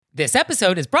This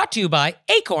episode is brought to you by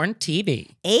Acorn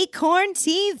TV. Acorn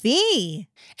TV.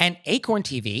 And Acorn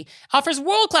TV offers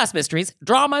world-class mysteries,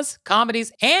 dramas,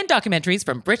 comedies, and documentaries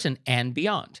from Britain and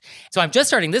beyond. So I'm just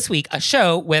starting this week a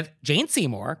show with Jane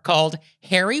Seymour called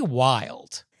Harry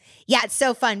Wild. Yeah, it's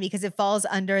so fun because it falls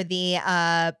under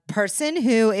the person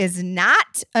who is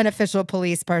not an official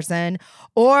police person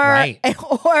or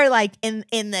like in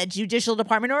the judicial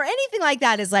department or anything like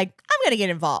that is like, I'm going to get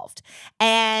involved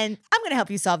and I'm going to help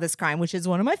you solve this crime, which is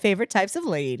one of my favorite types of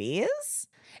ladies.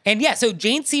 And yeah, so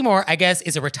Jane Seymour, I guess,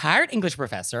 is a retired English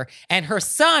professor, and her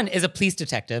son is a police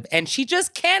detective, and she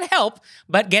just can't help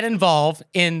but get involved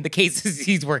in the cases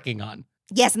he's working on.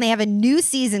 Yes, and they have a new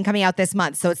season coming out this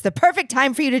month, so it's the perfect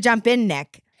time for you to jump in,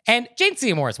 Nick. And Jane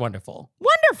Seymour is wonderful.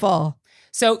 Wonderful.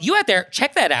 So you out there,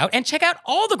 check that out and check out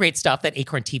all the great stuff that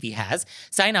Acorn TV has.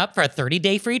 Sign up for a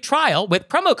 30-day free trial with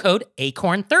promo code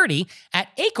ACORN30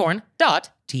 at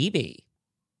acorn.tv.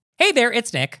 Hey there,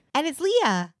 it's Nick. And it's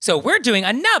Leah. So we're doing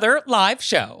another live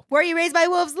show. Were You Raised by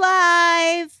Wolves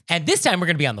Live? And this time we're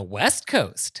going to be on the West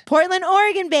Coast. Portland,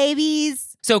 Oregon,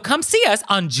 babies. So come see us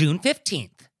on June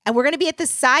 15th. And we're going to be at the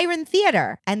Siren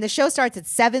Theater. And the show starts at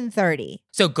 7:30.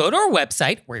 So go to our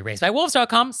website,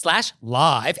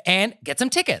 wereyouRaisedByWolves.com/live and get some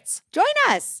tickets. Join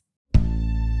us.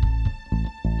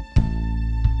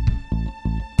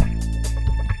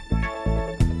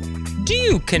 Do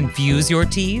you confuse your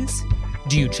T's?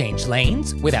 Do you change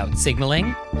lanes without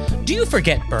signaling? Do you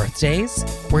forget birthdays?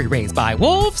 Were you raised by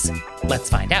wolves? Let's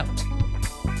find out. Here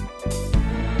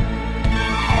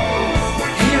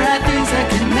are things that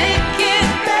can make it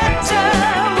better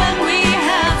when we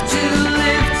have to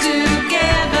live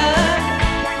together.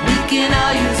 We can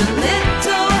all use a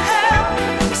little help.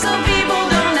 Some people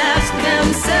don't ask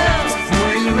themselves,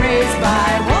 were you raised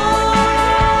by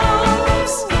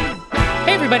wolves?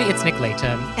 Hey everybody, it's Nick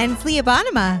Layton. And Flea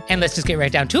Bonema. And let's just get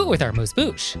right down to it with our Moose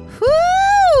Boosh.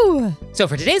 Woo! So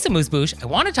for today's Moose Boosh, I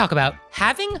want to talk about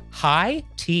having high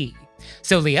tea.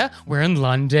 So Leah, we're in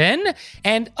London,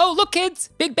 and oh, look kids,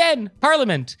 Big Ben,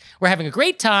 Parliament. We're having a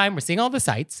great time, we're seeing all the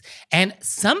sights, and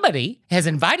somebody has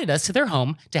invited us to their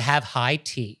home to have high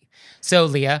tea. So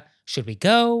Leah, should we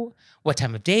go? What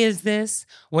time of day is this?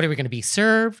 What are we going to be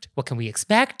served? What can we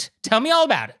expect? Tell me all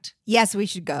about it. Yes, we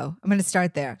should go. I'm going to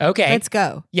start there. Okay. Let's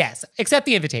go. Yes, accept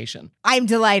the invitation. I'm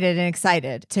delighted and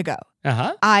excited to go.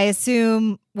 Uh-huh. I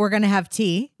assume we're going to have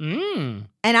tea. And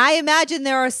I imagine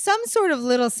there are some sort of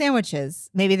little sandwiches.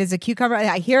 Maybe there's a cucumber.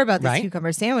 I hear about these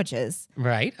cucumber sandwiches.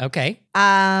 Right. Okay.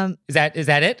 Is that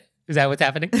it? Is that what's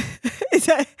happening?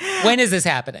 When is this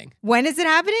happening? When is it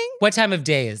happening? What time of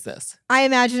day is this? I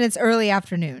imagine it's early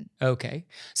afternoon. Okay.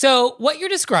 So what you're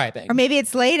describing. Or maybe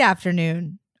it's late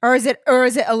afternoon. Or is it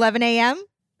 11 a.m.?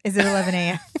 Is it 11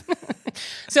 a.m.?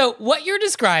 So what you're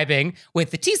describing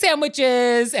with the tea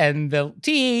sandwiches and the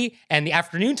tea and the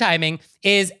afternoon timing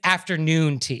is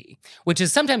afternoon tea, which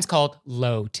is sometimes called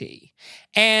low tea.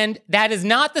 And that is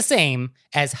not the same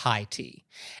as high tea.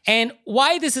 And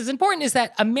why this is important is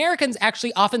that Americans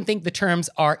actually often think the terms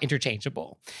are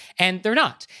interchangeable, and they're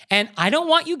not. And I don't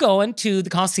want you going to the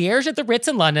concierge at the Ritz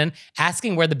in London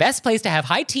asking where the best place to have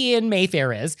high tea in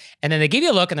Mayfair is, and then they give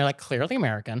you a look and they're like, clearly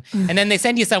American, and then they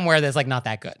send you somewhere that's like not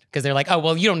that good because they're like, oh,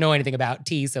 well, you don't know anything about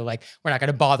tea, so like we're not going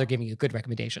to bother giving you a good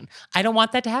recommendation. I don't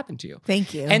want that to happen to you.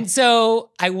 Thank you. And so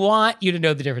I want you to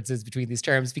know the differences between these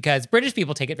terms because British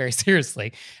people take it very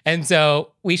seriously, and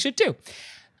so we should too.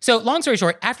 So long story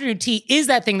short, afternoon tea is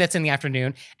that thing that's in the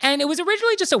afternoon. And it was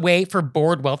originally just a way for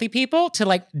bored wealthy people to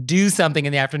like do something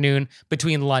in the afternoon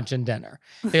between lunch and dinner.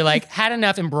 They like had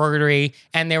enough embroidery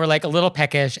and they were like a little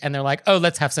peckish and they're like, oh,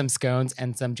 let's have some scones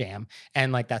and some jam.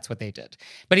 And like, that's what they did.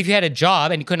 But if you had a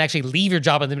job and you couldn't actually leave your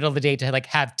job in the middle of the day to like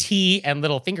have tea and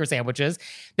little finger sandwiches,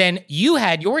 then you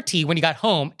had your tea when you got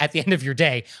home at the end of your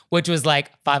day, which was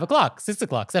like 5 o'clock, 6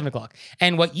 o'clock, 7 o'clock.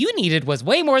 And what you needed was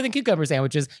way more than cucumber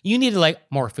sandwiches. You needed like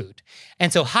more food.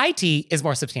 And so high tea is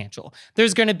more substantial.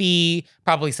 There's going to be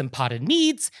probably some potted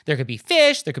meats. There could be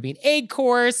fish. There could be an egg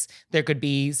course. There could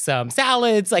be some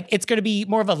salads. Like it's going to be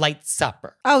more of a light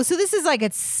supper. Oh, so this is like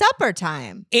it's supper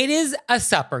time. It is a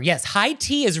supper. Yes. High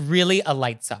tea is really a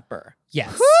light supper.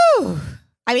 Yes. Whew.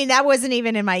 I mean, that wasn't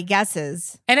even in my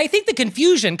guesses. And I think the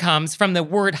confusion comes from the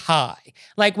word high.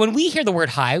 Like when we hear the word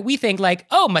high, we think like,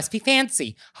 oh, must be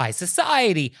fancy, high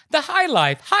society, the high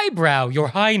life, highbrow, your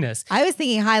highness. I was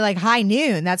thinking high like high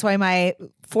noon. That's why my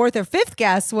fourth or fifth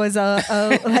guess was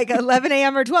like 11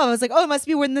 a.m. or 12. I was like, oh, it must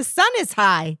be when the sun is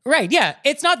high. Right, yeah.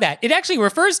 It's not that. It actually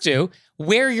refers to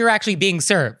where you're actually being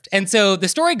served. And so the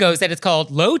story goes that it's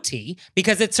called low tea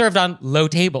because it's served on low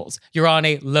tables. You're on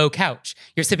a low couch.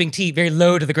 You're sipping tea very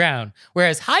low to the ground.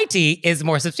 Whereas high tea is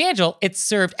more substantial. It's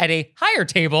served at a higher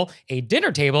table, a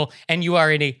dinner table, and you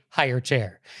are in a higher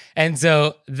chair. And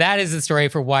so that is the story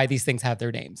for why these things have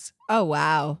their names. Oh,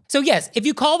 wow. So yes, if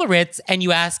you call the Ritz and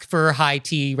you ask for high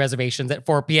tea reservations at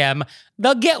 4 p.m.,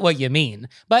 they'll get what you mean,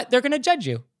 but they're going to judge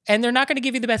you and they're not going to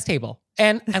give you the best table.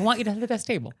 And I want you to have the best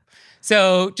table.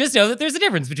 So just know that there's a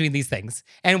difference between these things.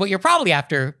 And what you're probably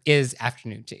after is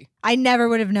afternoon tea. I never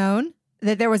would have known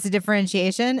that there was a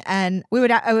differentiation, and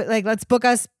I would like, let's book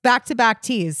us back-to-back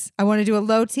teas. I want to do a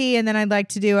low tea, and then I'd like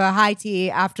to do a high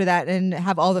tea after that and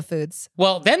have all the foods.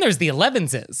 Well, then there's the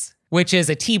 11s, which is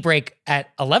a tea break at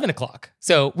 11 o'clock.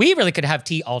 So we really could have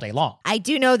tea all day long. I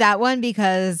do know that one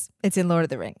because it's in Lord of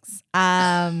the Rings.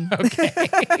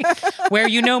 Okay. Where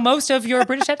you know most of your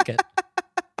British etiquette.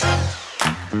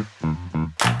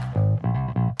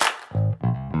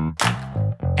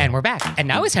 And we're back. And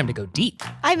now it's time to go deep.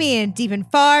 I mean, deep and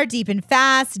far, deep and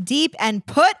fast, deep and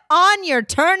put on your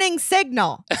turning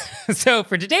signal. So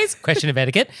for today's question of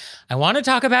etiquette, I want to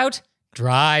talk about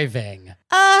driving.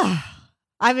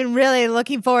 I've been really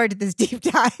looking forward to this deep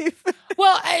dive.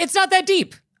 Well, it's not that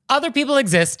deep. Other people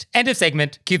exist. End of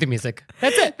segment. Cue the music.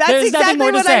 That's it. That's There's exactly nothing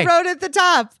more to what say. I wrote at the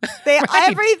top. Right.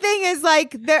 Everything is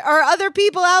like, there are other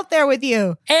people out there with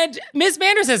you. And Ms.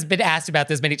 Manders has been asked about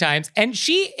this many times, and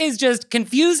she is just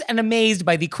confused and amazed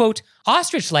by the, quote,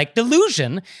 ostrich-like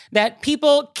delusion that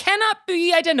people cannot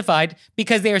be identified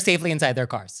because they are safely inside their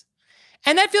cars.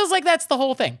 And that feels like that's the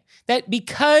whole thing. That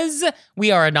because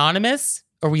we are anonymous,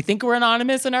 or we think we're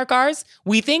anonymous in our cars,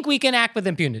 we think we can act with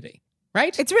impunity.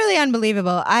 Right? It's really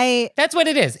unbelievable. That's what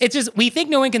it is. It's just, we think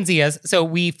no one can see us, so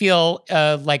we feel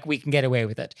like we can get away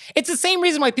with it. It's the same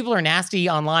reason why people are nasty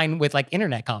online with like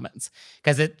internet comments,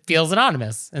 because it feels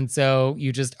anonymous. And so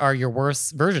you just are your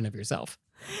worst version of yourself.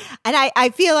 And I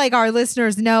feel like our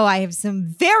listeners know I have some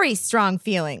very strong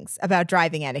feelings about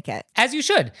driving etiquette. As you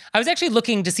should. I was actually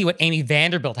looking to see what Amy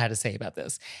Vanderbilt had to say about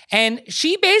this. And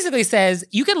she basically says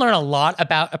you can learn a lot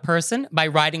about a person by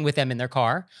riding with them in their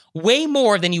car, way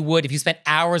more than you would if you spent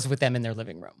hours with them in their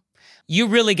living room. You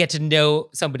really get to know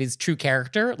somebody's true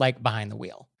character, like behind the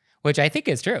wheel, which I think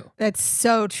is true. That's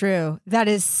so true. That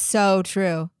is so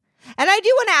true. And I do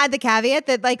want to add the caveat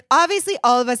that, like, obviously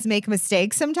all of us make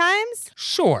mistakes sometimes.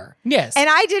 Sure. Yes. And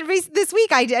I did this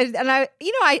week. I did, and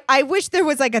I wish there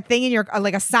was like a thing in your,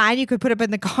 like a sign you could put up in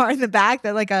the car in the back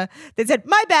that that said,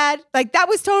 "My bad." Like that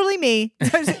was totally me.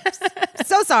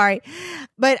 So sorry,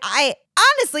 but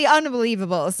honestly,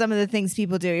 unbelievable. Some of the things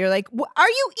people do. You're like, are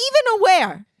you even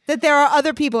aware that there are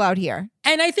other people out here?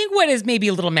 And I think what is maybe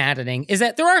a little maddening is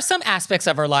that there are some aspects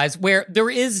of our lives where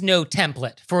there is no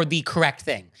template for the correct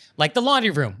thing. Like the laundry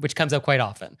room, which comes up quite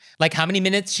often. Like how many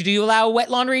minutes should you allow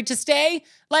wet laundry to stay?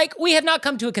 Like we have not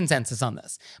come to a consensus on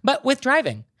this. But with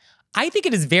driving, I think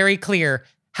it is very clear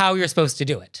how you're supposed to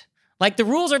do it. Like the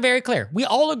rules are very clear. We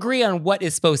all agree on what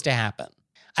is supposed to happen.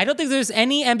 I don't think there's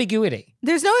any ambiguity.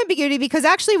 There's no ambiguity because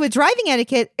actually with driving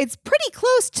etiquette, it's pretty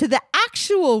close to the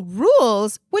actual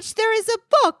rules, which there is a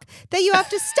book that you have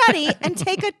to study and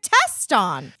take a test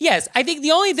on. Yes, I think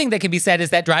the only thing that can be said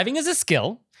is that driving is a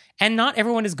skill and not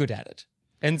everyone is good at it.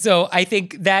 And so I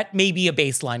think that may be a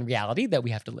baseline reality that we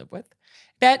have to live with,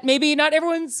 that maybe not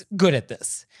everyone's good at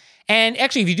this. And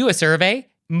actually, if you do a survey,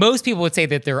 most people would say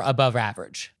that they're above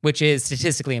average, which is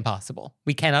statistically impossible.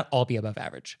 We cannot all be above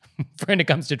average when it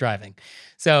comes to driving.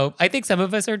 So I think some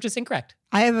of us are just incorrect.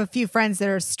 I have a few friends that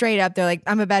are straight up. They're like,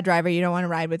 "I'm a bad driver. You don't want to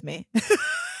ride with me."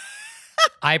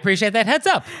 I appreciate that heads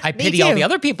up. I pity too. all the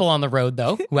other people on the road,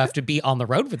 though, who have to be on the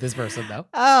road with this person, though.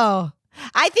 Oh,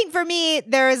 I think for me,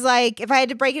 there's like, if I had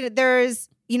to break it, there's,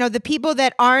 the people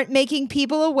that aren't making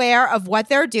people aware of what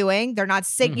they're doing. They're not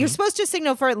You're supposed to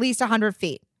signal for at least 100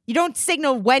 feet. You don't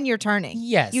signal when you're turning.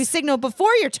 Yes. You signal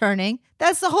before you're turning.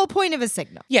 That's the whole point of a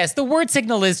signal. Yes, the word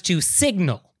signal is to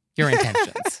signal your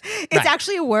intentions. It's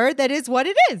actually a word that is what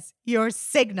it is. You're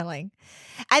signaling.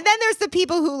 And then there's the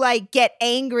people who like get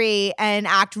angry and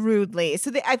act rudely.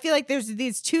 So I feel like there's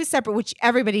these two separate, which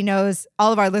everybody knows,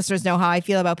 all of our listeners know how I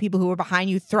feel about people who are behind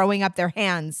you throwing up their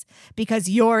hands because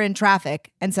you're in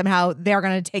traffic and somehow they're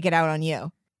going to take it out on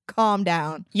you. Calm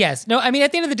down. Yes. No, I mean,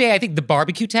 at the end of the day, I think the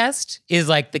barbecue test is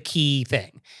like the key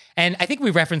thing. And I think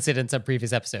we referenced it in some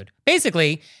previous episode.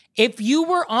 Basically, if you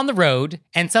were on the road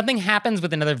and something happens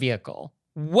with another vehicle,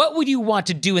 what would you want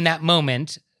to do in that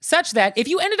moment such that if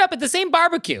you ended up at the same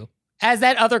barbecue as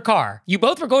that other car, you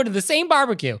both were going to the same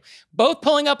barbecue, both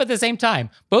pulling up at the same time,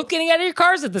 both getting out of your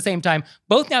cars at the same time,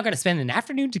 both now going to spend an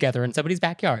afternoon together in somebody's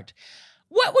backyard.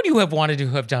 What would you have wanted to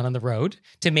have done on the road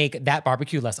to make that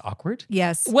barbecue less awkward?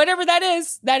 Yes. Whatever that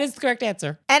is the correct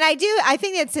answer. And I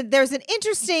think there's an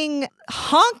interesting,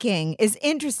 honking is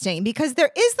interesting because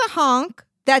there is the honk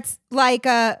that's like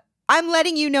I'm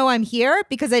letting you know I'm here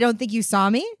because I don't think you saw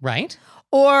me. Right.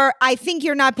 Or I think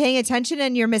you're not paying attention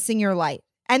and you're missing your light.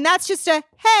 And that's just a,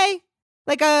 hey,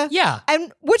 like a, yeah.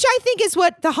 And which I think is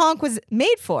what the honk was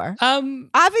made for.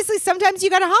 Obviously, sometimes you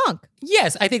got to honk.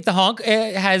 Yes, I think the honk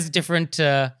has different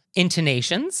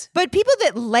intonations. But people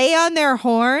that lay on their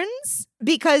horns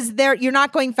because you're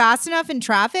not going fast enough in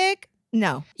traffic,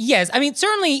 no. Yes, I mean,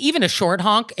 certainly even a short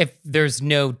honk, if there's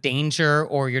no danger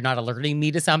or you're not alerting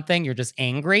me to something, you're just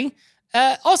angry,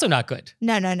 also not good.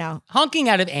 No. Honking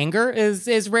out of anger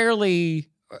is rarely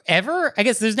ever. I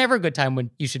guess there's never a good time when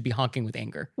you should be honking with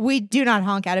anger. We do not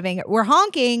honk out of anger. We're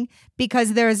honking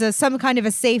because there's some kind of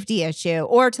a safety issue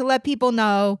or to let people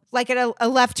know, like at a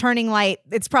left turning light,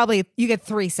 it's probably, you get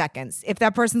 3 seconds. If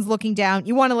that person's looking down,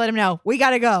 you want to let them know, we got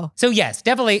to go. So yes,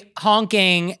 definitely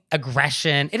honking,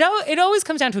 aggression. It always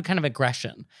comes down to a kind of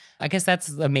aggression. I guess that's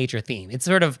a major theme. It's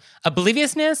sort of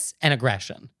obliviousness and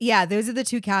aggression. Yeah, those are the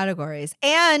two categories.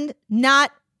 And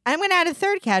I'm going to add a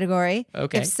third category.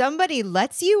 Okay. If somebody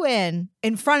lets you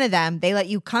in front of them, they let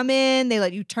you come in, they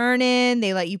let you turn in,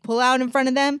 they let you pull out in front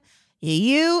of them,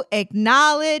 you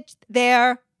acknowledge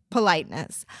their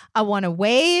politeness. I want to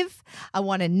wave. I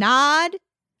want to nod.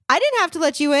 I didn't have to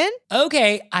let you in.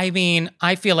 Okay. I mean,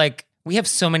 I feel like we have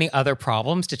so many other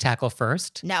problems to tackle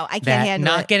first. No, I can't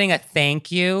handle it. Not getting a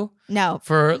thank you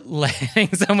for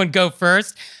letting someone go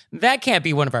first, that can't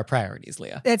be one of our priorities,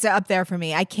 Leah. It's up there for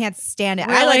me. I can't stand it.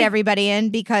 Really? I let everybody in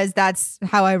because that's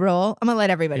how I roll. I'm going to let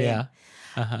everybody in.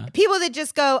 Uh-huh. People that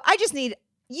just go,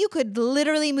 you could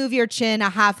literally move your chin a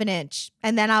half an inch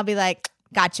and then I'll be like,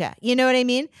 gotcha. You know what I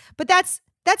mean? But that's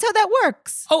how that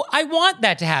works. Oh, I want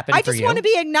that to happen for you. I just want to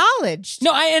be acknowledged.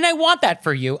 No, I want that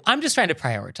for you. I'm just trying to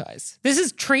prioritize. This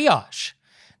is triage.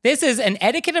 This is an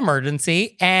etiquette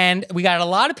emergency, and we got a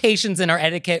lot of patients in our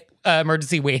etiquette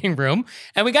emergency waiting room,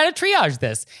 and we got to triage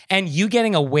this. And you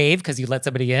getting a wave because you let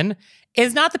somebody in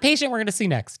is not the patient we're going to see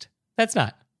next. That's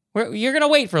not. You're going to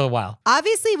wait for a while.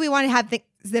 Obviously, we want to have things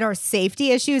that are safety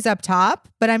issues up top,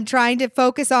 but I'm trying to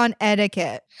focus on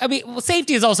etiquette. I mean, well,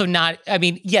 safety is also not,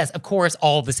 yes, of course,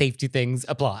 all the safety things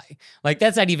apply. Like,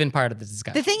 that's not even part of the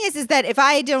discussion. The thing is that if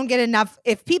I don't get enough,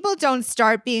 if people don't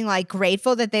start being like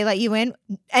grateful that they let you in,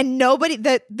 and nobody,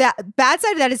 the bad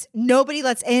side of that is nobody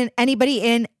lets anybody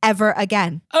in ever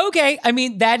again. Okay. I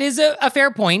mean, that is a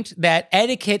fair point that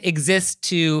etiquette exists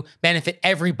to benefit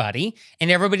everybody,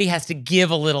 and everybody has to give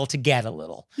a little to get a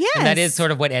little. Yes. And that is sort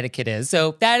of what etiquette is.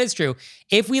 So that is true.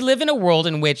 If we live in a world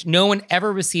in which no one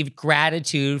ever received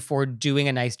gratitude for doing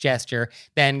a nice gesture,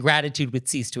 then gratitude would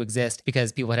cease to exist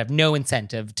because people would have no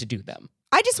incentive to do them.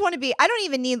 I just want to be, I don't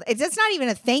even need, it's not even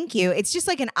a thank you. It's just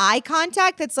like an eye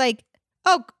contact that's like,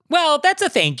 oh, well, that's a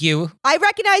thank you. I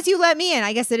recognize you let me in.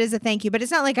 I guess it is a thank you, but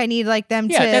it's not like I need like them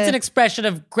to. Yeah, that's an expression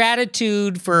of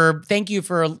gratitude for thank you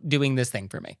for doing this thing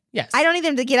for me. Yes. I don't need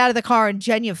them to get out of the car and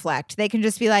genuflect. They can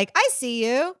just be like, I see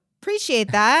you.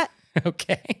 Appreciate that.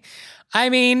 Okay. I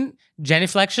mean,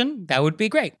 genuflection, that would be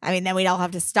great. I mean, then we'd all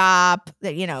have to stop,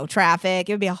 traffic.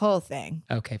 It would be a whole thing.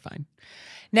 Okay, fine.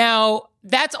 Now,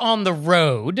 that's on the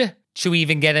road. Should we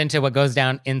even get into what goes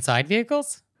down inside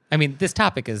vehicles? I mean, this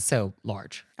topic is so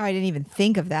large. Oh, I didn't even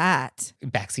think of that.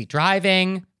 Backseat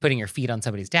driving, putting your feet on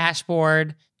somebody's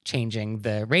dashboard, changing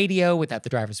the radio without the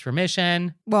driver's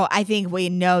permission. Well, I think we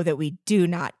know that we do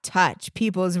not touch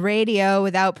people's radio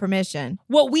without permission.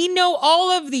 Well, we know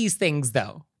all of these things,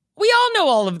 though. We all know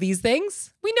all of these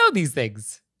things. We know these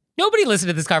things. Nobody listened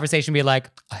to this conversation and be like,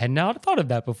 I had not thought of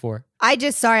that before. I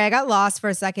got lost for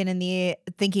a second in the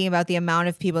thinking about the amount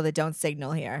of people that don't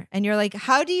signal here. And you're like,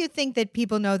 how do you think that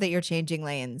people know that you're changing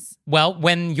lanes? Well,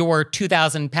 when your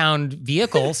 2,000-pound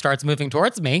vehicle starts moving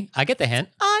towards me, I get the hint.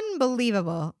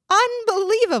 Unbelievable.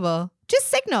 Just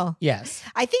signal. Yes.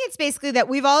 I think it's basically that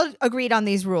we've all agreed on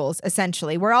these rules,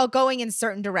 essentially. We're all going in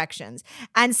certain directions.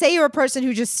 And say you're a person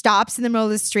who just stops in the middle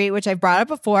of the street, which I've brought up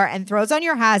before, and throws on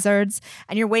your hazards,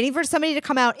 and you're waiting for somebody to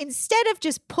come out instead of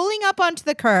just pulling up onto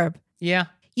the curb. Yeah.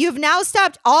 You've now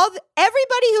stopped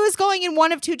everybody who is going in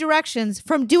one of two directions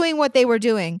from doing what they were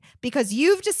doing because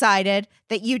you've decided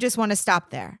that you just want to stop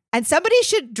there. And somebody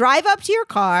should drive up to your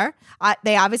car.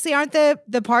 They obviously aren't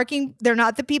the parking. They're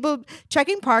not the people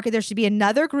checking parking. There should be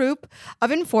another group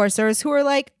of enforcers who are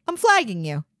like, I'm flagging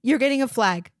you. You're getting a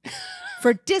flag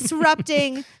for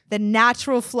disrupting the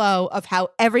natural flow of how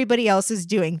everybody else is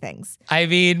doing things. I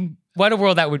mean, what a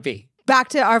world that would be. Back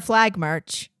to our flag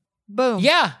merch. Boom.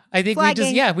 Yeah, I think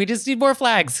Flagging. we just need more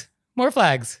flags. More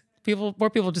flags. More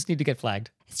people just need to get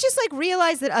flagged. It's just like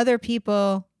realize that other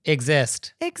people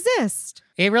Exist.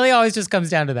 It really always just comes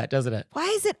down to that, doesn't it? Why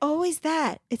is it always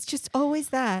that? It's just always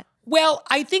that. Well,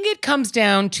 I think it comes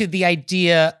down to the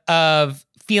idea of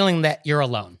feeling that you're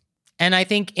alone. And I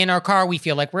think in our car, we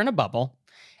feel like we're in a bubble.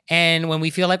 And when we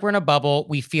feel like we're in a bubble,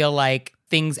 we feel like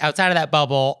things outside of that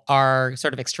bubble are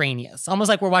sort of extraneous, almost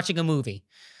like we're watching a movie.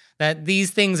 That these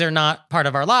things are not part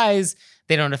of our lives.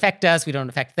 They don't affect us. We don't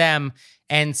affect them.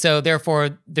 And so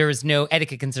therefore, there is no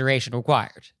etiquette consideration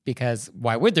required because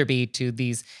why would there be to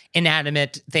these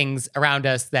inanimate things around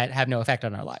us that have no effect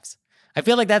on our lives? I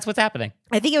feel like that's what's happening.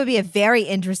 I think it would be a very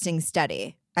interesting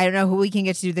study. I don't know who we can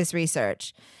get to do this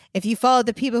research. If you follow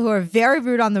the people who are very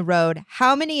rude on the road,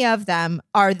 how many of them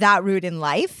are that rude in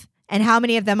life? And how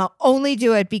many of them only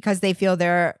do it because they feel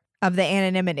they're of the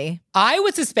anonymity? I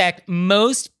would suspect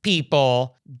most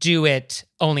people do it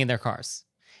only in their cars.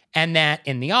 And that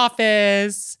in the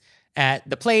office, at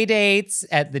the play dates,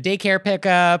 at the daycare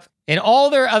pickup, in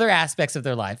all their other aspects of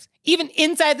their lives, even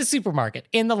inside the supermarket,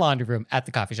 in the laundry room, at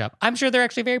the coffee shop, I'm sure they're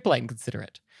actually very polite and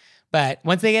considerate. But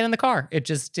once they get in the car, it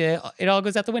just, it all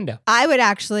goes out the window. I would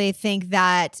actually think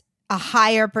that a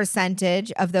higher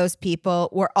percentage of those people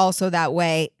were also that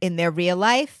way in their real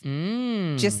life,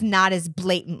 just not as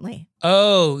blatantly.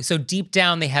 Oh, so deep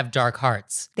down they have dark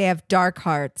hearts. They have dark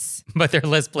hearts. But they're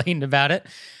less blatant about it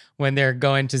when they're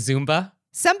going to Zumba.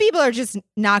 Some people are just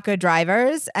not good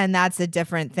drivers, and that's a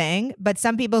different thing. But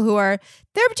some people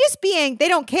they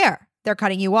don't care. They're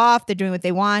cutting you off. They're doing what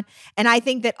they want. And I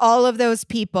think that all of those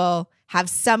people have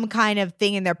some kind of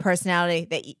thing in their personality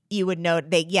that you would know.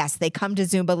 They come to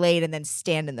Zumba late and then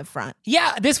stand in the front.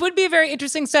 Yeah, this would be a very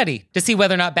interesting study to see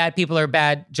whether or not bad people are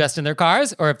bad just in their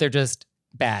cars or if they're just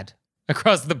bad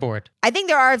across the board. I think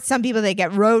there are some people that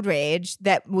get road rage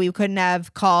that we couldn't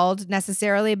have called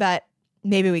necessarily, but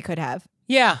maybe we could have.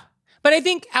 Yeah, but I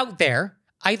think out there,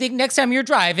 next time you're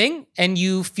driving and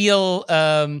you feel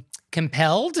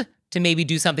compelled to maybe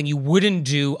do something you wouldn't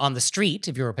do on the street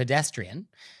if you're a pedestrian.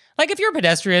 Like if you're a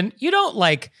pedestrian, you don't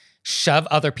like shove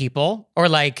other people or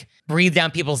like breathe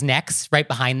down people's necks right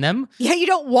behind them. Yeah, you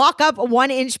don't walk up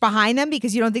 1 inch behind them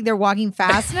because you don't think they're walking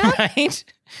fast enough.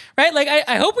 Right? Like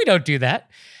I hope we don't do that.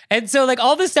 And so like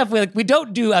all this stuff we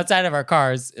don't do outside of our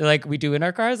cars, like we do in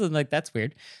our cars, and like that's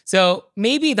weird. So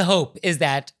maybe the hope is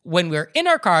that when we're in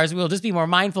our cars, we'll just be more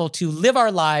mindful to live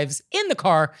our lives in the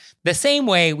car the same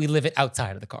way we live it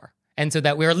outside of the car. And so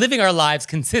that we're living our lives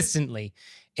consistently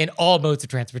in all modes of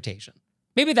transportation.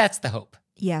 Maybe that's the hope.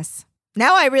 Yes.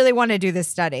 Now I really want to do this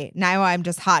study. Now I'm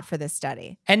just hot for this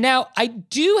study. And now I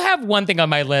do have one thing on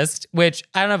my list, which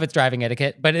I don't know if it's driving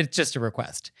etiquette, but it's just a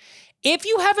request. If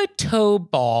you have a tow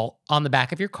ball on the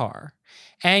back of your car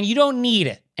and you don't need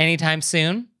it anytime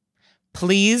soon,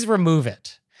 please remove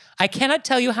it. I cannot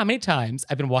tell you how many times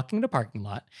I've been walking in a parking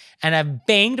lot and I've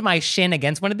banged my shin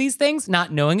against one of these things,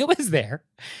 not knowing it was there.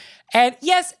 And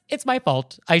yes, it's my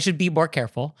fault. I should be more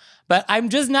careful, but I'm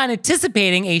just not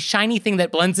anticipating a shiny thing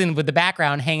that blends in with the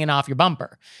background hanging off your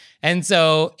bumper. And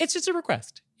so it's just a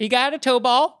request. You got a tow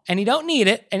ball and you don't need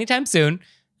it anytime soon.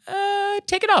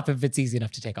 Take it off if it's easy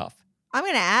enough to take off. I'm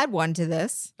going to add one to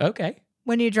this. Okay.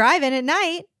 When you drive in at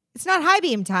night, it's not high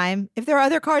beam time if there are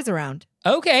other cars around.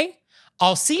 Okay.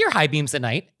 I'll see your high beams at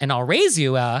night and I'll raise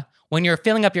you when you're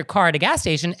filling up your car at a gas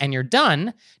station and you're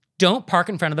done. Don't park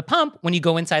in front of the pump when you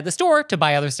go inside the store to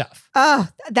buy other stuff. Oh,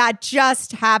 that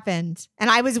just happened. And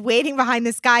I was waiting behind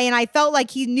this guy and I felt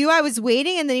like he knew I was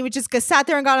waiting and then he would just sat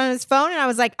there and got on his phone and I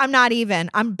was like, I'm not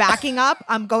even. I'm backing up.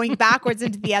 I'm going backwards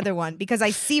into the other one because I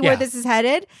see where this is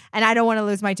headed and I don't want to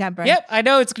lose my temper. Yep, I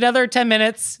know it's another 10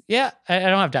 minutes. Yeah, I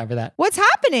don't have time for that. What's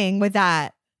happening with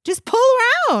that? Just pull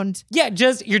around. Yeah,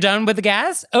 just you're done with the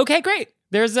gas? Okay, great.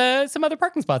 There's some other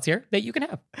parking spots here that you can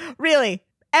have. Really?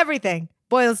 Everything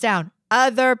boils down.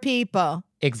 Other people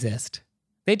exist.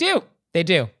 They do. They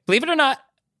do. Believe it or not,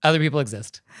 other people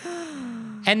exist.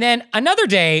 And then another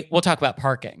day, we'll talk about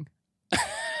parking.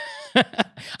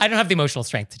 I don't have the emotional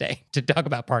strength today to talk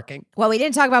about parking. Well, we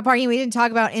didn't talk about parking. We didn't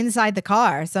talk about inside the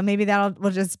car. So maybe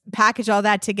we'll just package all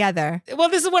that together. Well,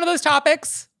 this is one of those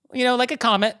topics, like a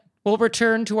comet. we'll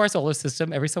return to our solar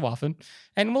system every so often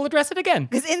and we'll address it again.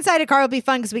 Because inside a car will be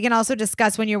fun because we can also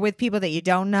discuss when you're with people that you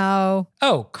don't know.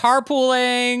 Oh,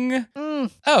 carpooling.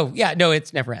 Oh, yeah, no,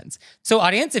 it never ends. So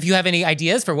audience, if you have any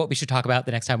ideas for what we should talk about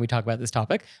the next time we talk about this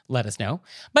topic, let us know.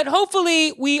 But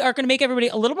hopefully we are going to make everybody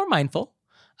a little more mindful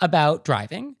about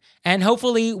driving. And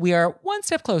hopefully we are one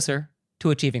step closer to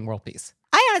achieving world peace.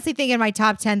 I honestly think in my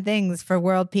top 10 things for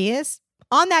world peace,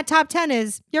 on that top 10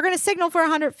 is you're going to signal for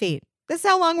 100 feet. This is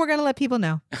how long we're going to let people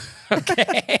know.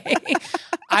 Okay.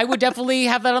 I would definitely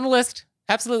have that on the list.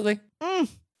 Absolutely.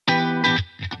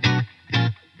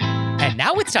 And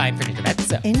now it's time for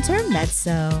Intermezzo.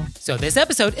 Intermezzo. So this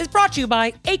episode is brought to you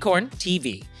by Acorn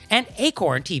TV. And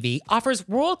Acorn TV offers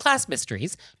world-class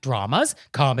mysteries, dramas,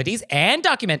 comedies, and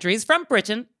documentaries from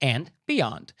Britain and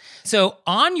beyond. So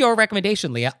on your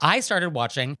recommendation, Leah, I started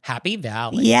watching Happy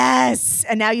Valley. Yes.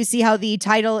 And now you see how the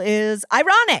title is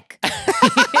ironic.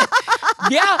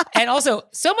 Yeah. And also,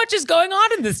 so much is going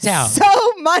on in this town.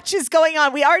 So much is going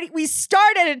on. We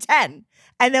start at a 10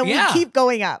 and then we keep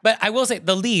going up. But I will say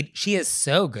the lead, she is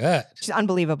so good. She's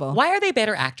unbelievable. Why are they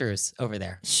better actors over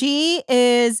there? She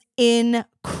is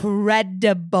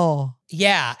incredible.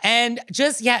 Yeah. And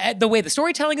just, the way the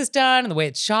storytelling is done and the way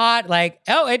it's shot, like,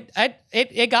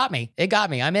 it got me. It got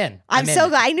me. I'm in. I'm so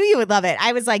glad. I knew you would love it.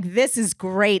 I was like, this is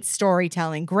great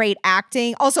storytelling, great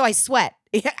acting. Also, I sweat.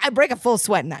 I break a full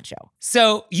sweat in that show.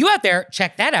 So you out there,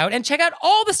 check that out and check out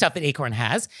all the stuff that Acorn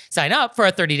has. Sign up for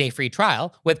a 30-day free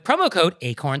trial with promo code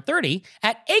ACORN30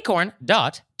 at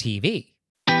acorn.tv.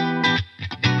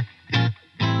 And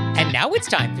now it's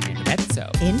time for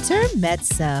Intermezzo.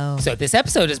 Intermezzo. So this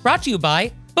episode is brought to you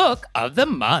by Book of the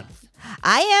Month.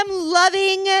 I am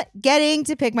loving getting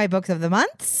to pick my books of the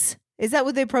months. Is that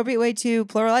the appropriate way to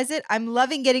pluralize it? I'm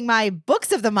loving getting my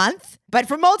books of the month, but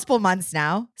for multiple months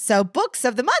now. So books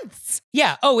of the months.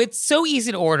 Yeah. Oh, it's so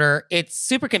easy to order. It's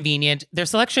super convenient. Their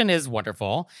selection is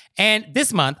wonderful. And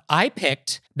this month, I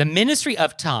picked The Ministry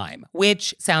of Time,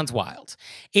 which sounds wild.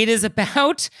 It is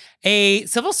about a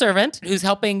civil servant who's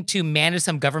helping to manage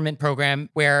some government program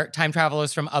where time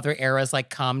travelers from other eras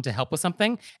come to help with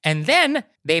something. And then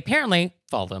they apparently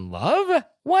fall in love.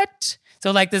 What?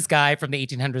 So this guy from the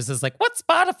 1800s is like, what's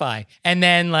Spotify? And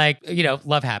then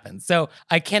love happens. So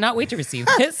I cannot wait to receive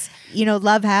this.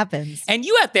 Love happens. And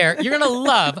you out there, you're going to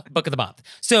love Book of the Month.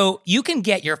 So you can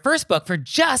get your first book for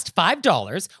just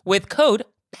 $5 with code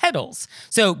PEDALS.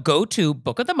 So go to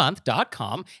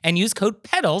bookofthemonth.com and use code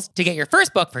PEDALS to get your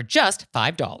first book for just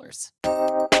 $5.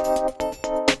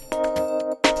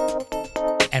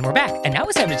 And we're back. And now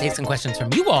it's time to take some questions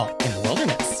from you all in the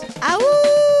wilderness. Ow!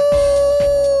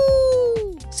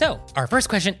 So, our first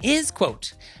question is,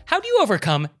 quote, how do you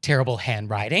overcome terrible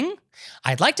handwriting?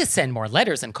 I'd like to send more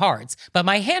letters and cards, but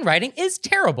my handwriting is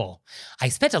terrible. I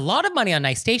spent a lot of money on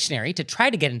nice stationery to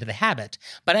try to get into the habit,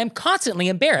 but I'm constantly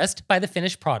embarrassed by the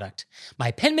finished product.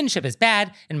 My penmanship is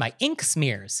bad and my ink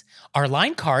smears. Are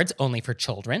line cards only for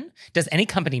children? Does any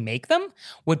company make them?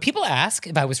 Would people ask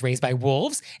if I was raised by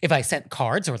wolves if I sent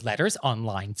cards or letters on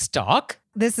line stock?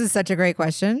 This is such a great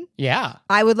question. Yeah.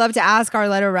 I would love to ask our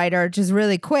letter writer just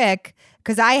really quick,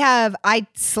 because I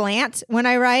slant when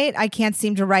I write. I can't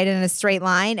seem to write in a straight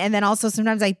line. And then also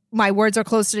sometimes my words are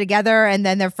closer together and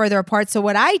then they're further apart. So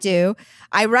what I do,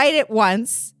 I handwrite it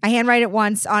once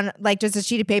on just a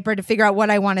sheet of paper to figure out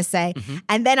what I want to say. Mm-hmm.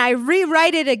 And then I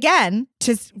rewrite it again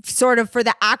to sort of for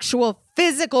the actual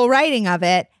physical writing of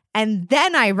it. And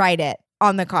then I write it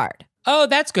on the card. Oh,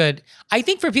 that's good. I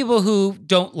think for people who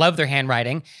don't love their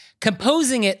handwriting,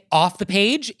 composing it off the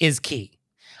page is key.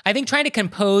 I think trying to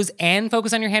compose and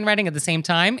focus on your handwriting at the same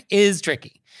time is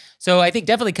tricky. So I think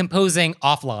definitely composing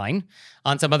offline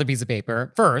on some other piece of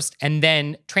paper first and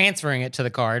then transferring it to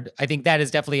the card, I think that is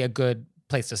definitely a good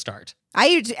place to start.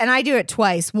 I do it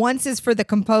twice. Once is for the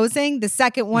composing. The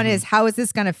second one is how is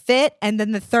this going to fit? And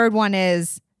then the third one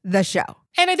is the show.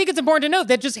 And I think it's important to note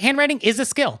that just handwriting is a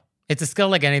skill. It's a skill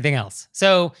like anything else.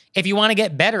 So if you want to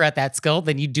get better at that skill,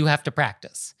 then you do have to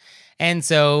practice. And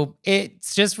so it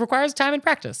just requires time and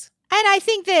practice. And I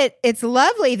think that it's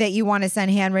lovely that you want to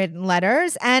send handwritten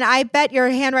letters. And I bet your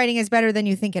handwriting is better than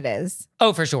you think it is.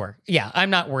 Oh, for sure. Yeah,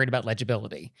 I'm not worried about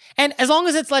legibility. And as long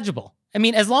as it's legible,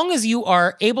 as long as you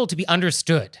are able to be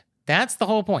understood, that's the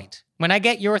whole point. When I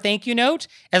get your thank you note,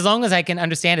 as long as I can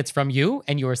understand it's from you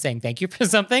and you are saying thank you for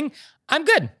something, I'm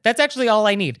good. That's actually all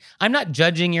I need. I'm not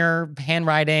judging your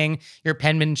handwriting, your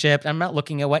penmanship. I'm not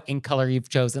looking at what ink color you've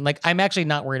chosen. I'm actually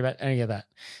not worried about any of that.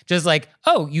 Just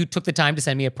oh, you took the time to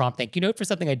send me a prompt thank you note for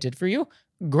something I did for you?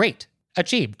 Great.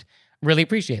 Achieved. Really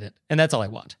appreciate it. And that's all I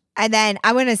want. And then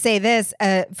I want to say this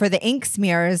for the ink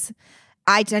smears.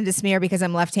 I tend to smear because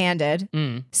I'm left-handed.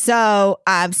 Mm. So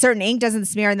certain ink doesn't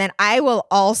smear. And then I will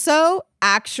also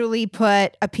actually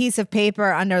put a piece of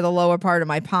paper under the lower part of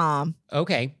my palm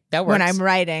Okay, that works. when I'm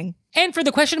writing. And for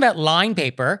the question about line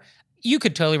paper, you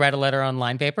could totally write a letter on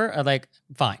line paper.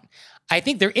 Fine. I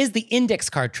think there is the index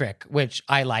card trick, which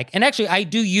I like. And actually, I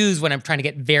do use when I'm trying to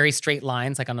get very straight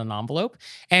lines, like on an envelope.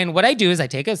 And what I do is I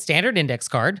take a standard index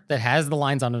card that has the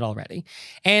lines on it already.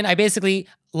 And I basically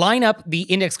line up the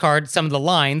index card, some of the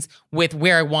lines, with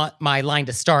where I want my line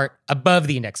to start above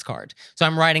the index card. So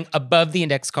I'm writing above the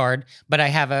index card, but I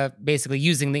have basically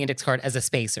using the index card as a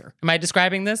spacer. Am I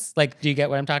describing this? Like, do you get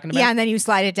what I'm talking about? Yeah, and then you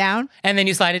slide it down. And then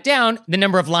you slide it down, the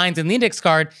number of lines in the index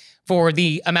card for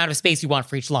the amount of space you want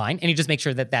for each line, and you just make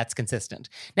sure that that's consistent.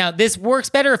 Now, this works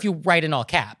better if you write in all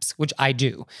caps, which I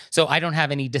do. So I don't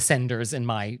have any descenders in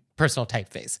my personal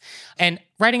typeface. And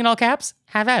writing in all caps,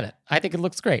 have at it. I think it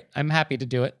looks great. I'm happy to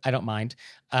do it. I don't mind.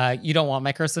 You don't want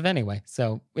my cursive anyway,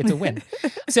 so it's a win.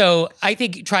 So I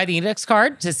think try the index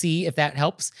card to see if that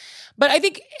helps. But I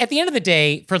think at the end of the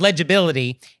day, for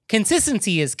legibility,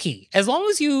 consistency is key. As long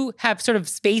as you have sort of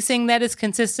spacing that is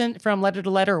consistent from letter to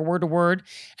letter or word to word,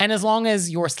 and as long as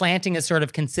your slanting is sort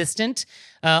of consistent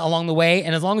along the way,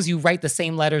 and as long as you write the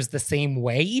same letters the same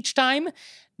way each time,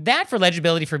 that for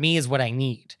legibility for me is what I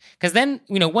need. Because then,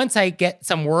 once I get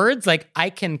some words, like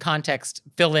I can context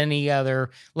fill any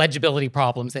other legibility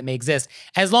problems that may exist,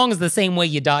 as long as the same way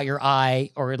you dot your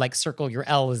I or like circle your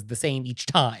L is the same each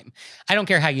time. I don't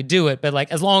care how you do it, but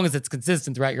like as long as it's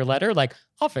consistent throughout your letter, like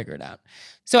I'll figure it out.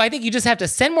 So I think you just have to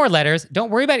send more letters. Don't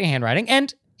worry about your handwriting.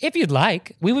 And if you'd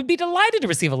like, we would be delighted to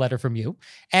receive a letter from you.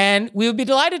 And we would be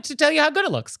delighted to tell you how good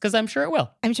it looks, because I'm sure it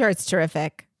will. I'm sure it's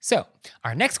terrific. So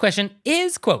our next question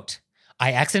is, quote,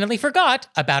 I accidentally forgot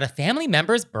about a family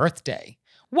member's birthday.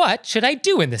 What should I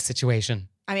do in this situation?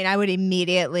 I mean, I would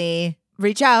immediately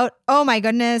reach out. Oh my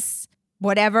goodness,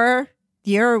 whatever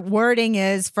your wording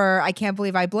is for, I can't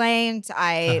believe I blanked.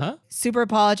 I super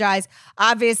apologize.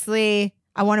 Obviously,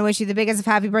 I want to wish you the biggest of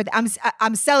happy birthday.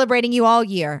 I'm celebrating you all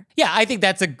year. Yeah, I think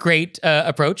that's a great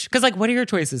approach. Because what are your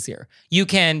choices here? You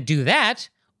can do that,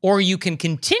 or you can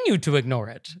continue to ignore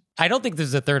it. I don't think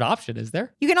there's a third option, is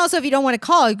there? You can also, if you don't want to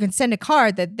call, you can send a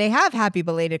card that they have happy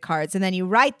belated cards, and then you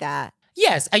write that.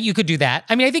 Yes, you could do that.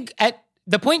 I mean, I think at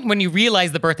the point when you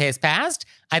realize the birthday has passed,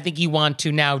 I think you want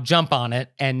to now jump on it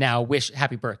and now wish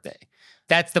happy birthday.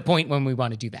 That's the point when we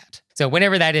want to do that. So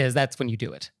whenever that is, that's when you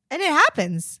do it. And it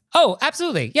happens. Oh,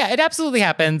 absolutely. Yeah, it absolutely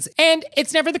happens. And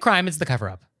it's never the crime, it's the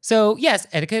cover-up. So yes,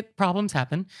 etiquette problems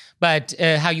happen, but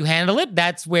how you handle it,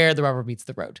 that's where the rubber meets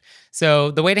the road. So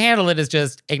the way to handle it is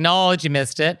just acknowledge you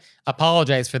missed it,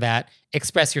 apologize for that,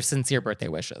 express your sincere birthday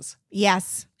wishes.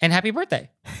 Yes. And happy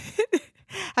birthday.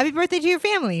 Happy birthday to your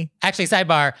family. Actually,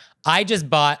 sidebar, I just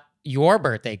bought your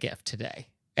birthday gift today,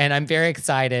 and I'm very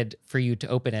excited for you to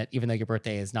open it, even though your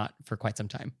birthday is not for quite some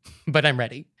time, but I'm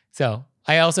ready. So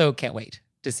I also can't wait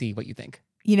to see what you think.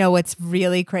 You know what's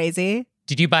really crazy?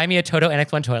 Did you buy me a Toto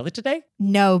NX1 toilet today?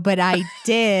 No, but I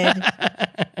did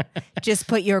just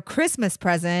put your Christmas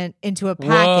present into a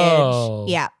package. Whoa.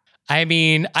 Yeah. I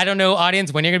mean, I don't know,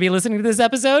 audience, when you're going to be listening to this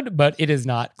episode, but it is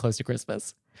not close to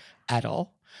Christmas at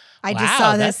all. I just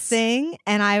saw this thing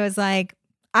and I was like,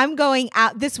 I'm going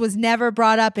out. This was never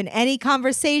brought up in any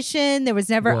conversation. There was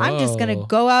never, I'm just going to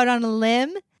go out on a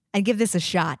limb and give this a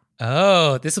shot.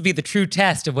 Oh, this will be the true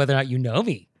test of whether or not you know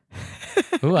me.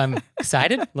 Ooh, I'm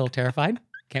excited, a little terrified.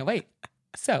 Can't wait.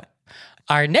 So,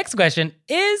 our next question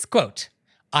is, quote,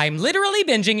 I'm literally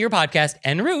binging your podcast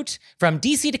en route from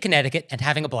DC to Connecticut and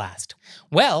having a blast.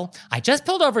 Well, I just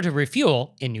pulled over to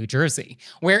refuel in New Jersey,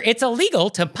 where it's illegal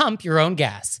to pump your own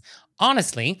gas.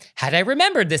 Honestly, had I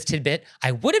remembered this tidbit,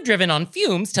 I would have driven on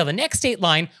fumes till the next state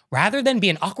line rather than be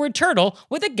an awkward turtle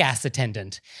with a gas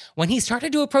attendant. When he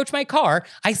started to approach my car,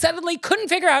 I suddenly couldn't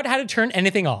figure out how to turn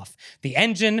anything off. The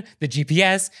engine, the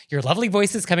GPS, your lovely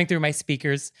voices coming through my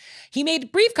speakers. He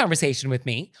made brief conversation with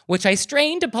me, which I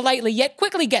strained to politely yet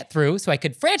quickly get through so I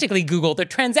could frantically Google the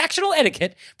transactional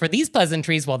etiquette for these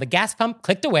pleasantries while the gas pump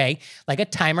clicked away like a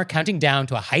timer counting down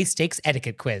to a high-stakes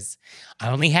etiquette quiz.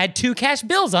 I only had 2 cash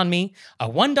bills on me, a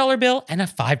 $1 bill and a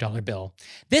 $5 bill.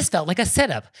 This felt like a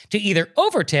setup to either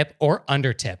overtip or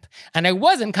undertip, and I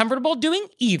wasn't comfortable doing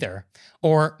either.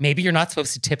 Or maybe you're not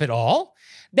supposed to tip at all?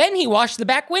 Then he washed the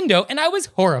back window and I was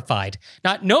horrified,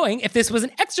 not knowing if this was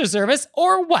an extra service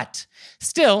or what.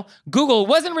 Still, Google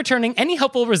wasn't returning any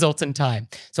helpful results in time,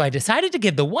 so I decided to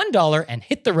give the $1 and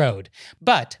hit the road.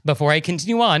 But before I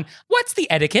continue on, what's the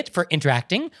etiquette for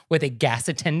interacting with a gas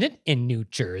attendant in New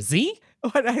Jersey?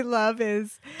 What I love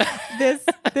is this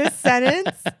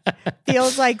sentence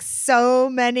feels like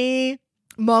so many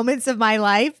moments of my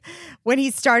life. When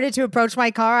he started to approach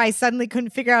my car, I suddenly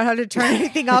couldn't figure out how to turn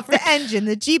anything off, the engine,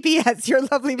 the GPS, your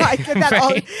lovely mic. And then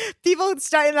all people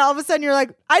start, and all of a sudden you're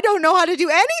like, I don't know how to do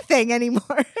anything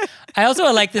anymore. I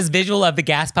also like this visual of the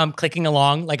gas pump clicking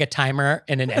along like a timer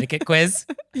in an etiquette quiz.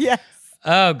 Yes.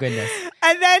 Oh, goodness.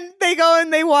 And then they go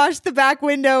and they wash the back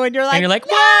window, and you're like,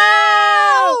 no!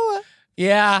 Wow!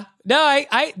 Yeah. No,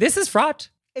 I this is fraught.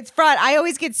 It's fraught. I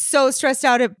always get so stressed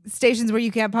out at stations where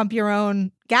you can't pump your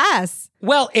own gas.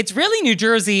 Well, it's really New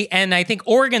Jersey, and I think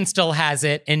Oregon still has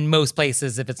it in most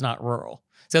places if it's not rural.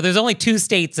 So there's only 2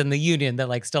 states in the union that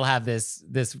like still have this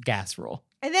gas rule.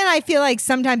 And then I feel like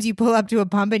sometimes you pull up to a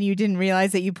pump and you didn't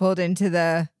realize that you pulled into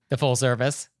the full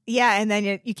service. Yeah, and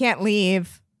then you can't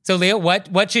leave. So Leah,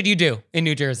 what should you do in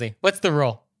New Jersey? What's the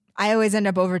rule? I always end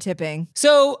up over tipping.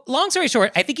 So long story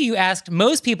short, I think you asked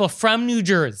most people from New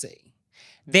Jersey.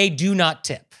 They do not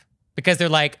tip because they're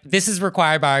like, this is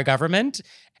required by our government.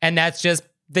 And that's just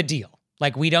the deal.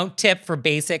 Like, we don't tip for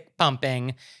basic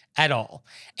pumping at all.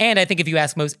 And I think if you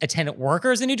ask most attendant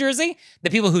workers in New Jersey,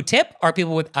 the people who tip are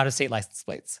people with out-of-state license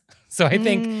plates. So I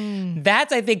think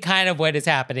that's kind of what is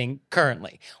happening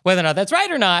currently. Whether or not that's right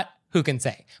or not, who can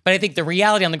say? But I think the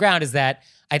reality on the ground is that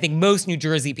I think most New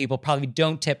Jersey people probably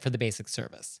don't tip for the basic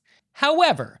service.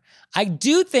 However, I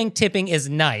do think tipping is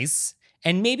nice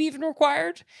and maybe even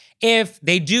required if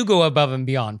they do go above and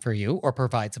beyond for you or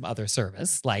provide some other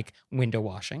service like window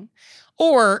washing.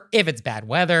 Or if it's bad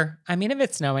weather, if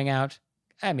it's snowing out,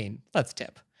 let's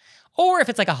tip. Or if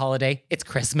it's like a holiday, it's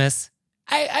Christmas,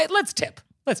 let's tip.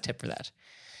 Let's tip for that.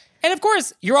 And of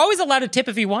course, you're always allowed to tip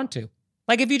if you want to.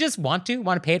 Like if you just want to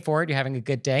pay it forward, you're having a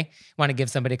good day, want to give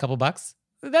somebody a couple bucks,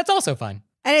 that's also fun.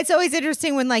 And it's always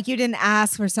interesting when like you didn't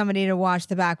ask for somebody to wash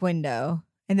the back window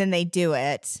and then they do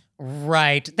it.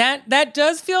 Right. That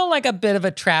does feel like a bit of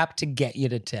a trap to get you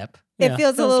to tip. It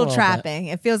feels a little trapping.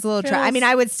 It feels a little trapping.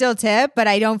 I would still tip, but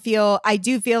I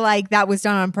do feel like that was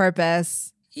done on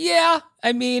purpose. Yeah.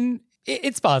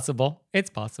 It's possible. It's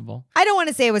possible. I don't want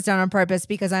to say it was done on purpose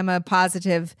because I'm a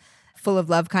positive, full of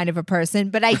love kind of a person,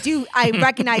 but I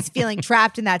recognize feeling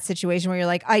trapped in that situation where you're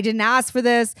like, I didn't ask for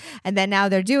this, and then now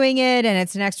they're doing it, and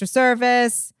it's an extra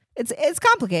service. It's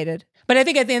complicated. But I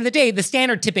think at the end of the day, the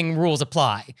standard tipping rules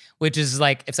apply, which is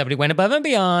like if somebody went above and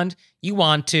beyond, you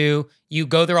want to, you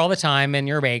go there all the time and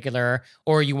you're regular,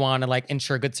 or you want to like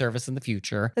ensure good service in the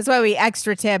future. That's why we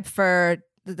extra tip for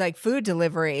like food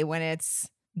delivery when it's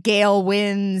gale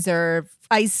winds or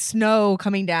ice snow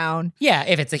coming down. Yeah,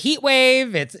 if it's a heat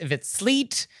wave, if it's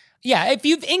sleet. Yeah, if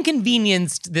you've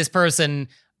inconvenienced this person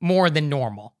more than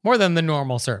the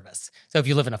normal service. So if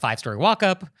you live in a 5-story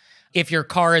walk-up, if your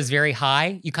car is very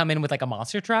high, you come in with like a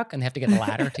monster truck and they have to get a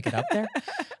ladder to get up there.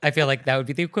 I feel like that would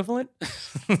be the equivalent.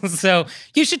 So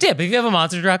you should tip. If you have a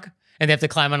monster truck and they have to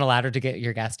climb on a ladder to get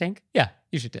your gas tank, yeah,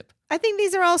 you should tip. I think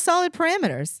these are all solid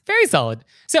parameters. Very solid.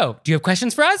 So do you have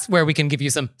questions for us where we can give you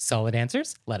some solid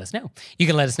answers? Let us know. You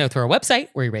can let us know through our website,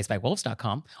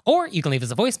 wereraisedbywolves.com, or you can leave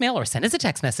us a voicemail or send us a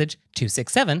text message,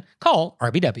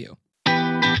 267-CALL-RBW.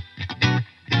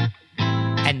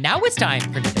 And now it's time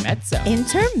for Intermezzo.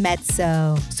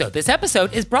 Intermezzo. So this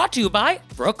episode is brought to you by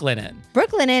Brooklinen.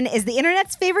 Brooklinen is the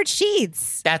internet's favorite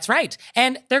sheets. That's right.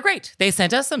 And they're great. They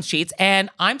sent us some sheets, and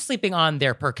I'm sleeping on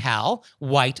their Percale,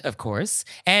 white, of course.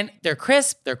 And they're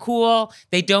crisp, they're cool,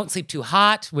 they don't sleep too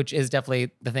hot, which is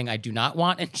definitely the thing I do not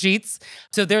want in sheets.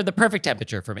 So they're the perfect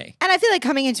temperature for me. And I feel like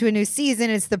coming into a new season,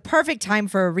 it's the perfect time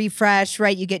for a refresh,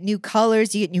 right? You get new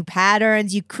colors, you get new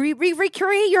patterns, you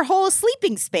recreate your whole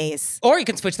sleeping space. Or you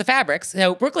can switch the fabrics.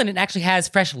 So Brooklinen actually has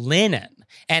fresh linen,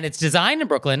 and it's designed in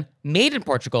Brooklyn, made in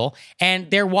Portugal,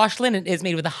 and their wash linen is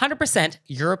made with 100%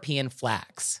 European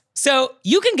flax. So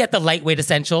you can get the lightweight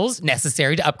essentials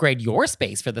necessary to upgrade your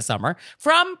space for the summer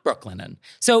from Brooklinen.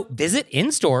 So visit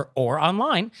in-store or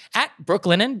online at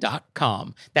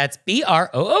brooklinen.com. That's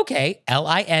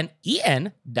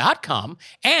BROOKLINEN.com,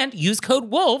 and use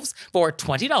code WOLVES for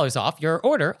 $20 off your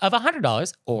order of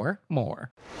 $100 or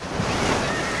more.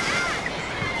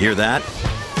 Hear that?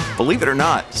 Believe it or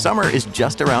not, summer is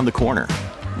just around the corner.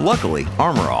 Luckily,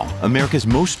 Armor All, America's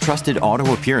most trusted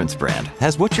auto appearance brand,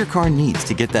 has what your car needs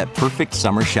to get that perfect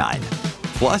summer shine.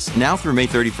 Plus, now through May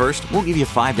 31st, we'll give you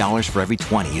 $5 for every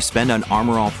 $20 you spend on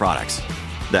Armor All products.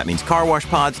 That means car wash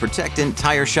pods, protectant,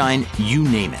 tire shine, you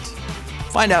name it.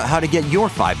 Find out how to get your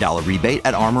 $5 rebate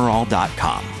at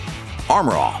armorall.com.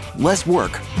 Armor All, less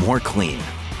work, more clean.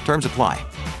 Terms apply.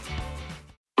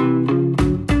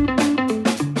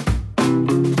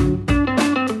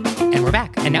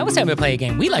 Back. And now it's time to play a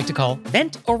game we like to call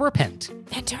Vent or Repent.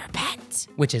 Vent or Repent.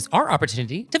 Repent, which is our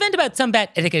opportunity to vent about some bad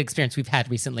etiquette experience we've had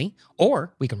recently,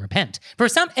 or we can repent for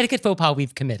some etiquette faux pas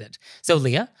we've committed. So,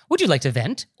 Leah, would you like to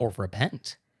vent or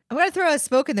repent? I'm going to throw a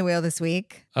spoke in the wheel this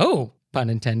week. Oh, pun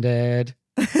intended.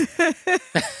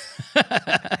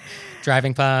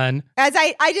 Driving fun. As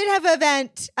I did have an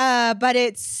event, but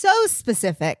it's so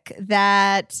specific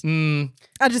that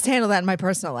I'll just handle that in my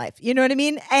personal life. You know what I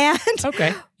mean? And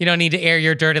okay. You don't need to air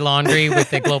your dirty laundry with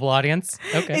the global audience.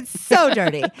 Okay. It's so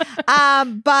dirty.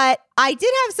 But I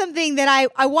did have something that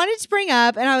I wanted to bring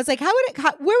up, and I was like,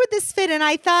 where would this fit? And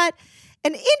I thought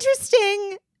an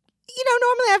interesting,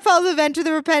 normally I follow the Vent or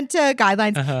the Repent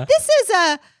guidelines. Uh-huh. This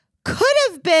is could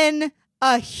have been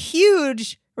a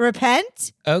huge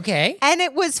repent. Okay. And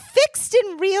it was fixed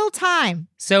in real time.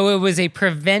 So it was a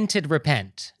prevented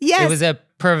repent. Yes. It was a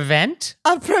prevent?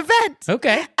 A prevent.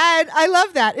 Okay. And I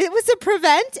love that. It was a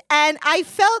prevent. And I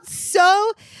felt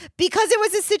because it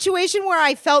was a situation where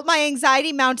I felt my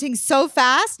anxiety mounting so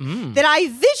fast that I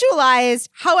visualized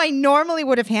how I normally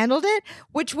would have handled it,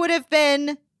 which would have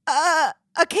been a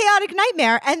chaotic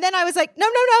nightmare. And then I was like, no.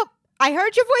 I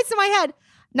heard your voice in my head.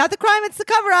 Not the crime, it's the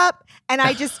cover up. And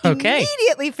I just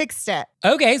immediately fixed it.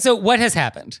 Okay, so what has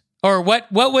happened? Or what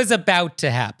was about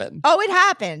to happen? Oh, it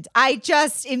happened. I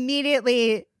just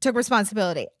immediately took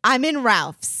responsibility. I'm in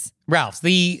Ralph's. Ralph's,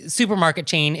 the supermarket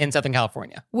chain in Southern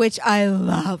California. Which I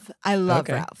love. I love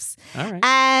Okay. Ralph's. All right.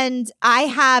 And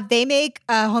they make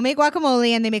homemade guacamole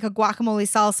and they make a guacamole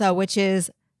salsa, which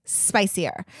is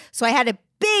spicier. So I had a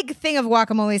big thing of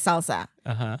guacamole salsa.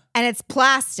 Uh-huh. And it's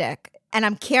plastic. And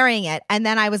I'm carrying it. And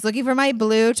then I was looking for my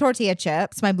blue tortilla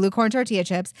chips, my blue corn tortilla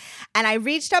chips. And I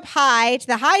reached up high to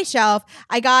the high shelf.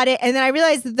 I got it. And then I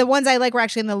realized that the ones I like were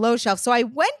actually in the low shelf. So I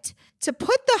went to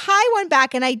put the high one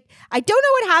back. And I don't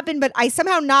know what happened, but I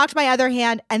somehow knocked my other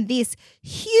hand. And this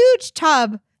huge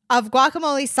tub of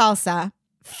guacamole salsa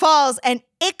falls and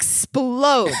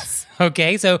explodes.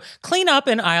 Okay, so clean up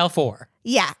in aisle 4.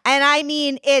 Yeah. And I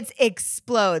mean, it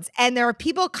explodes. And there are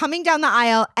people coming down the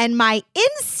aisle. And my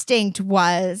instinct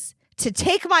was to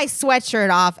take my sweatshirt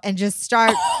off and just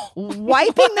start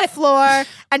wiping the floor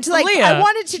and to Leah. I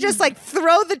wanted to just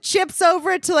throw the chips over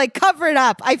it to cover it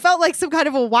up. I felt like some kind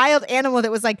of a wild animal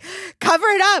that was like, cover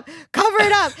it up.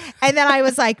 And then I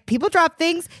was like, people drop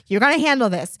things. You're going to handle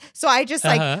this. So I just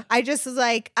I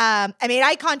made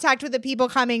eye contact with the people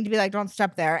coming to be like, don't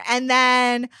step there. And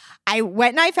then I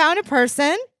went and I found a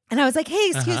person. And I was like,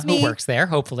 hey, excuse me. Who works there,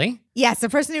 hopefully. Yes, the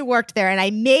person who worked there. And I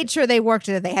made sure they worked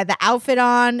there. They had the outfit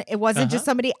on. It wasn't just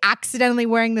somebody accidentally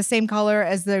wearing the same color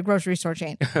as the grocery store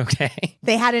chain. Okay.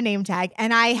 They had a name tag.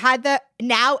 And I had the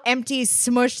now empty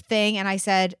smushed thing. And I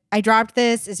said, I dropped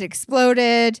this. It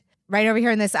exploded right over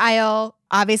here in this aisle.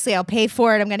 Obviously, I'll pay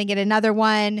for it. I'm going to get another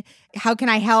one. How can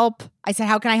I help? I said,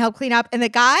 how can I help clean up? And the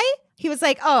guy, he was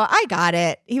like, oh, I got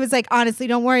it. He was like, honestly,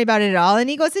 don't worry about it at all. And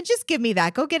he goes, just give me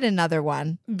that. Go get another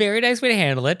one. Very nice way to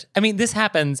handle it. I mean, this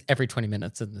happens every 20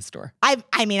 minutes in the store. I've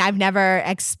never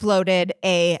exploded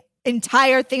a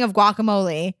entire thing of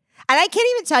guacamole. And I can't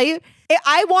even tell you,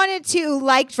 I wanted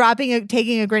to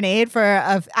taking a grenade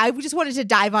I just wanted to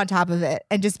dive on top of it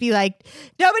and just be like,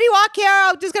 nobody walk here.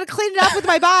 I'm just going to clean it up with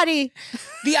my body.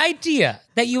 The idea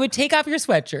that you would take off your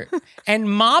sweatshirt and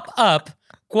mop up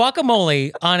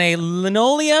guacamole on a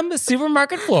linoleum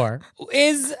supermarket floor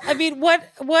is, I mean, what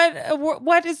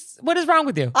is wrong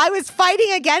with you? I was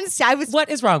fighting against it. What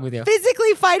is wrong with you?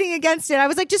 Physically fighting against it. I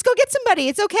was like, just go get somebody.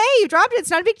 It's okay. You dropped it. It's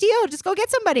not a big deal. Just go get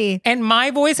somebody. And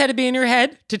my voice had to be in your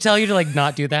head to tell you to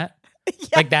not do that?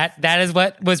 Yes. That is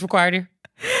what was required here?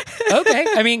 Okay.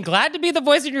 I mean, glad to be the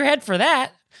voice in your head for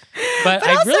that. But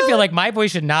I really feel like my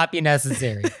voice should not be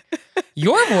necessary.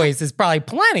 Your voice is probably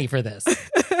plenty for this.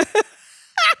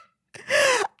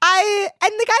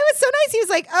 And the guy was so nice. He was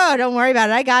like, oh, don't worry about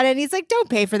it. I got it. And he's like, don't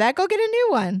pay for that. Go get a new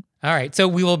one. All right. So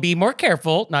we will be more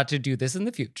careful not to do this in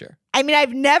the future. I mean,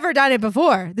 I've never done it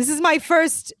before. This is my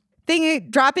first thing,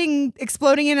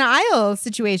 exploding in an aisle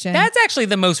situation. That's actually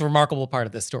the most remarkable part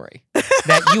of this story.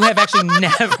 That you have actually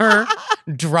never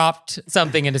dropped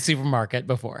something in a supermarket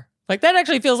before. That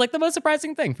actually feels like the most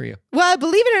surprising thing for you. Well,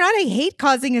 believe it or not, I hate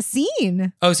causing a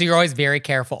scene. Oh, so you're always very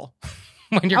careful.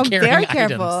 When you're carrying very items.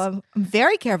 careful. I'm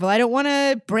very careful. I don't want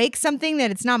to break something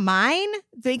that it's not mine.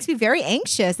 It makes me very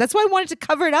anxious. That's why I wanted to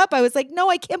cover it up. I was like, no,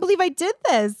 I can't believe I did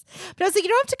this. But I was like, you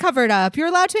don't have to cover it up. You're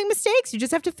allowed to make mistakes. You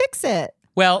just have to fix it.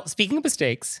 Well, speaking of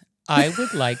mistakes, I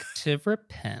would like to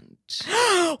repent.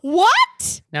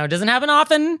 What? Now, it doesn't happen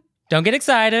often. Don't get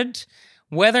excited.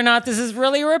 Whether or not this is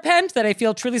really a repent that I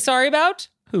feel truly sorry about,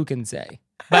 who can say?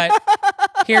 But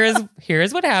here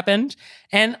is what happened.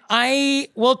 And I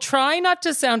will try not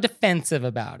to sound defensive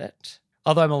about it.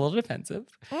 although I'm a little defensive.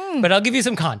 But I'll give you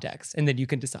some context and then you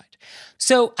can decide.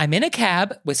 So I'm in a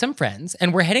cab with some friends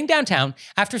and we're heading downtown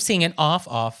after seeing an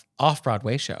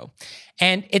off-Broadway show.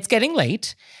 And it's getting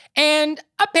late. And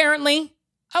apparently,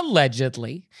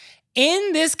 allegedly,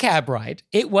 in this cab ride,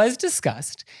 it was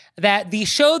discussed that the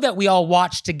show that we all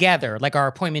watch together, like our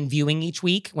appointment viewing each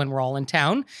week when we're all in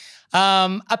town,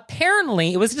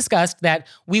 apparently it was discussed that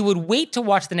we would wait to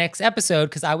watch the next episode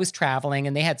because I was traveling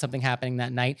and they had something happening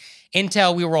that night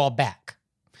until we were all back.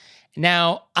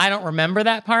 Now, I don't remember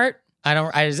that part. I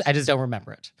just don't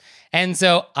remember it. And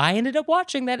so I ended up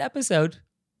watching that episode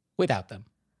without them.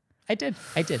 I did.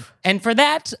 And for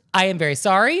that, I am very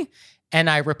sorry and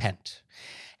I repent.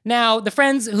 Now, the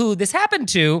friends who this happened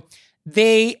to,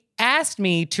 they asked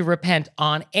me to repent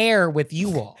on air with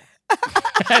you all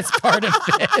as part of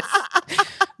this.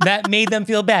 That made them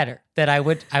feel better, that I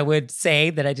would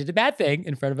say that I did a bad thing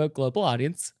in front of a global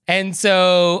audience. And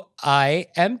so I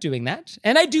am doing that.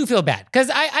 And I do feel bad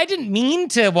because I didn't mean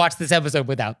to watch this episode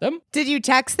without them. Did you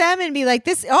text them and be like,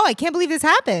 I can't believe this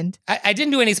happened? I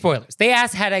didn't do any spoilers. They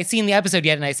asked, had I seen the episode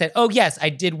yet? And I said, oh, yes, I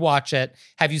did watch it.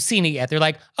 Have you seen it yet? They're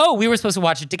like, oh, we were supposed to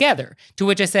watch it together. To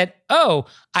which I said, oh,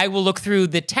 I will look through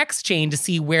the text chain to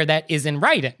see where that is in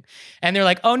writing. And they're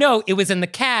like, oh, no, it was in the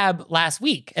cab last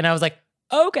week. And I was like,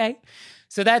 okay.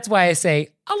 So that's why I say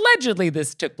allegedly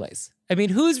this took place. I mean,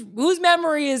 whose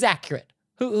memory is accurate?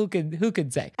 Who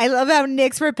could say? I love how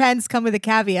Nick's repents come with a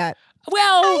caveat.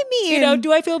 Well, I mean,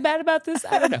 do I feel bad about this?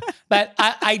 I don't know. But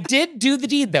I did do the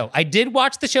deed, though. I did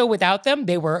watch the show without them.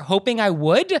 They were hoping I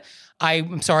would.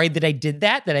 I'm sorry that I did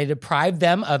that I deprived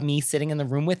them of me sitting in the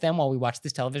room with them while we watched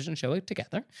this television show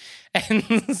together.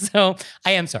 And so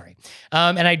I am sorry.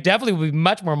 And I definitely will be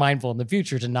much more mindful in the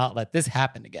future to not let this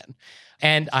happen again.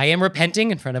 And I am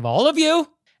repenting in front of all of you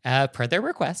per their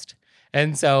request.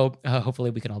 And so hopefully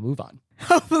we can all move on.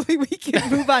 Hopefully we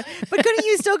can move on. But couldn't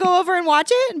you still go over and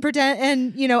watch it and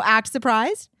pretend and, act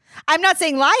surprised? I'm not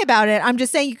saying lie about it. I'm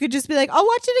just saying you could just be like, I'll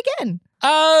watch it again.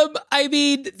 I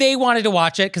mean, they wanted to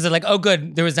watch it because they're like, oh,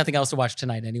 good. There was nothing else to watch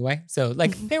tonight anyway. So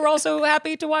they were also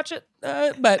happy to watch it.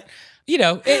 But,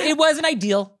 it wasn't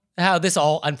ideal how this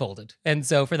all unfolded. And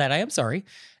so for that, I am sorry.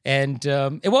 And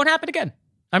it won't happen again.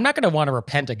 I'm not going to want to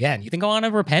repent again. You think I want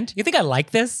to repent? You think I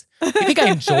like this? You think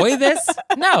I enjoy this?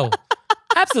 No,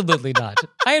 absolutely not.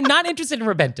 I am not interested in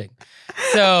repenting.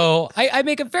 So I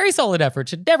make a very solid effort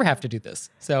to never have to do this.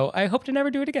 So I hope to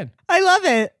never do it again. I love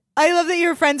it. I love that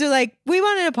your friends are like, we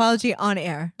want an apology on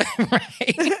air.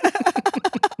 Right.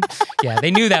 Yeah,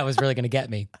 they knew that was really going to get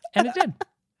me. And it did.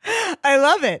 I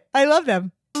love it. I love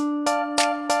them.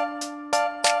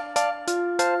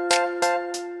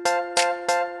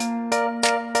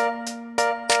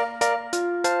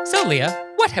 So, Leah,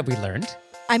 what have we learned?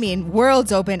 I mean,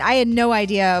 worlds open. I had no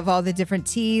idea of all the different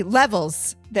tea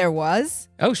levels there was.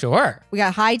 Oh, sure. We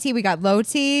got high tea, we got low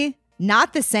tea.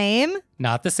 Not the same.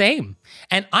 Not the same.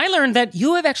 And I learned that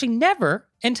you have actually never,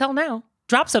 until now,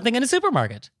 dropped something in a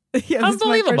supermarket. Yeah, unbelievable.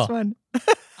 This is my first one.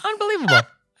 Unbelievable.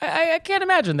 I can't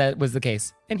imagine that was the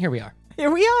case. And here we are. Here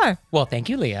we are. Well, thank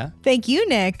you, Leah. Thank you,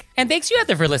 Nick. And thanks you out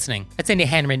there for listening. I'd send you a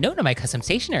handwritten note on my custom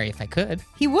stationery if I could.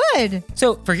 He would.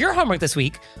 So for your homework this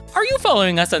week, are you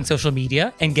following us on social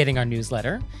media and getting our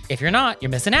newsletter? If you're not, you're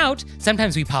missing out.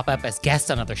 Sometimes we pop up as guests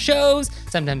on other shows.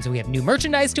 Sometimes we have new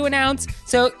merchandise to announce.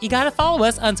 So you got to follow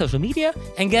us on social media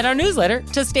and get our newsletter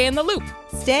to stay in the loop.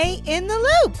 Stay in the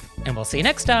loop. And we'll see you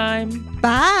next time.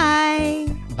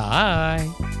 Bye. Bye.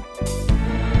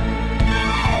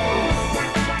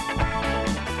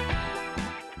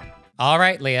 All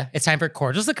right, Leah, it's time for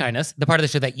Cordials of Kindness, the part of the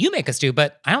show that you make us do,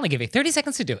 but I only give you 30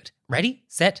 seconds to do it. Ready,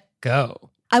 set,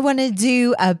 go. I want to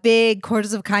do a big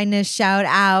Cordials of Kindness shout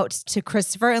out to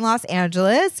Christopher in Los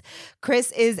Angeles.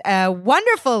 Chris is a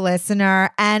wonderful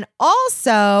listener and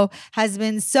also has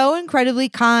been so incredibly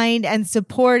kind and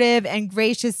supportive and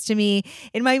gracious to me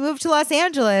in my move to Los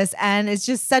Angeles. And it's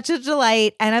just such a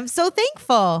delight. And I'm so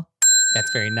thankful.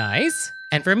 That's very nice.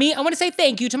 And for me, I want to say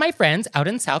thank you to my friends out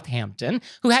in Southampton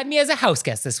who had me as a house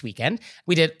guest this weekend.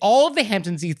 We did all of the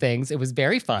Hamptonsy things. It was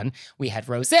very fun. We had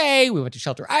rosé, we went to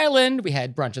Shelter Island, we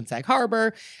had brunch in Sag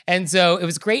Harbor. And so it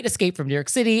was a great escape from New York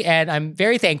City. And I'm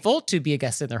very thankful to be a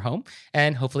guest in their home.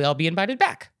 And hopefully I'll be invited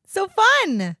back. So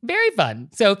fun. Very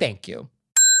fun. So thank you.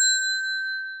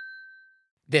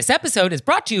 This episode is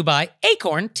brought to you by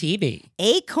Acorn TV.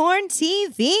 Acorn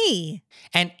TV.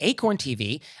 And Acorn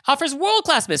TV offers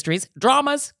world-class mysteries,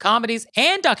 dramas, comedies,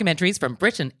 and documentaries from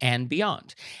Britain and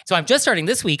beyond. So I'm just starting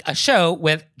this week a show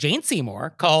with Jane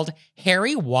Seymour called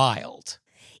Harry Wild.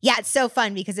 Yeah, it's so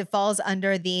fun because it falls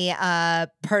under the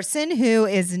person who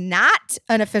is not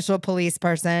an official police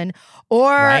person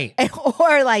or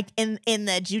or like in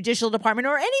the judicial department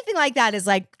or anything like that is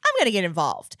like, I'm going to get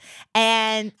involved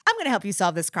and I'm going to help you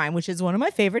solve this crime, which is one of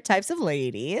my favorite types of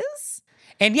ladies.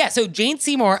 And yeah, so Jane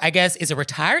Seymour, I guess, is a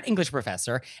retired English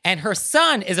professor, and her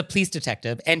son is a police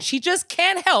detective, and she just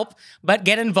can't help but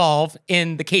get involved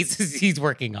in the cases he's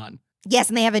working on. Yes,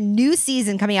 and they have a new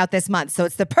season coming out this month, so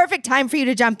it's the perfect time for you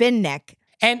to jump in, Nick.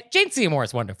 And Jane Seymour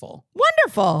is wonderful.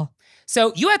 Wonderful.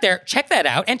 So you out there, check that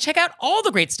out and check out all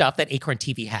the great stuff that Acorn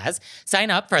TV has. Sign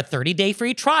up for a 30-day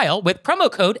free trial with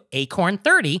promo code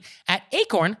ACORN30 at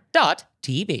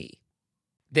acorn.tv.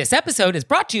 This episode is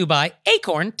brought to you by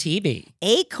Acorn TV.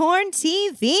 Acorn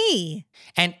TV.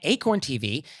 And Acorn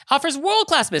TV offers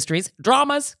world-class mysteries,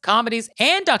 dramas, comedies,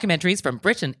 and documentaries from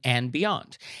Britain and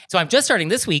beyond. So I'm just starting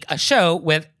this week a show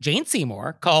with Jane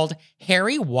Seymour called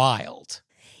Harry Wild.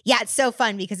 Yeah, it's so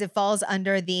fun because it falls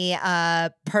under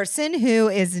the person who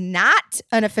is not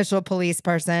an official police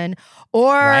person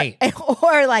or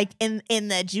or like in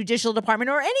the judicial department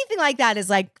or anything like that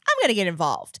is like, I'm going to get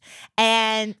involved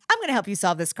and I'm going to help you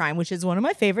solve this crime, which is one of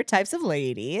my favorite types of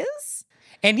ladies.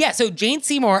 And yeah, so Jane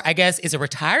Seymour, I guess, is a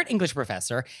retired English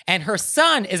professor, and her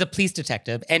son is a police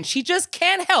detective, and she just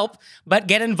can't help but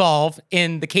get involved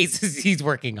in the cases he's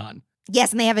working on.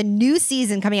 Yes, and they have a new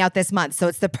season coming out this month, so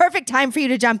it's the perfect time for you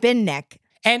to jump in, Nick.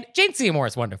 And Jane Seymour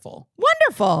is wonderful.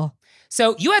 Wonderful.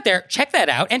 So you out there, check that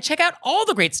out and check out all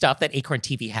the great stuff that Acorn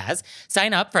TV has.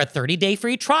 Sign up for a 30-day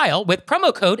free trial with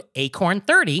promo code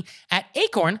ACORN30 at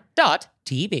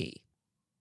acorn.tv.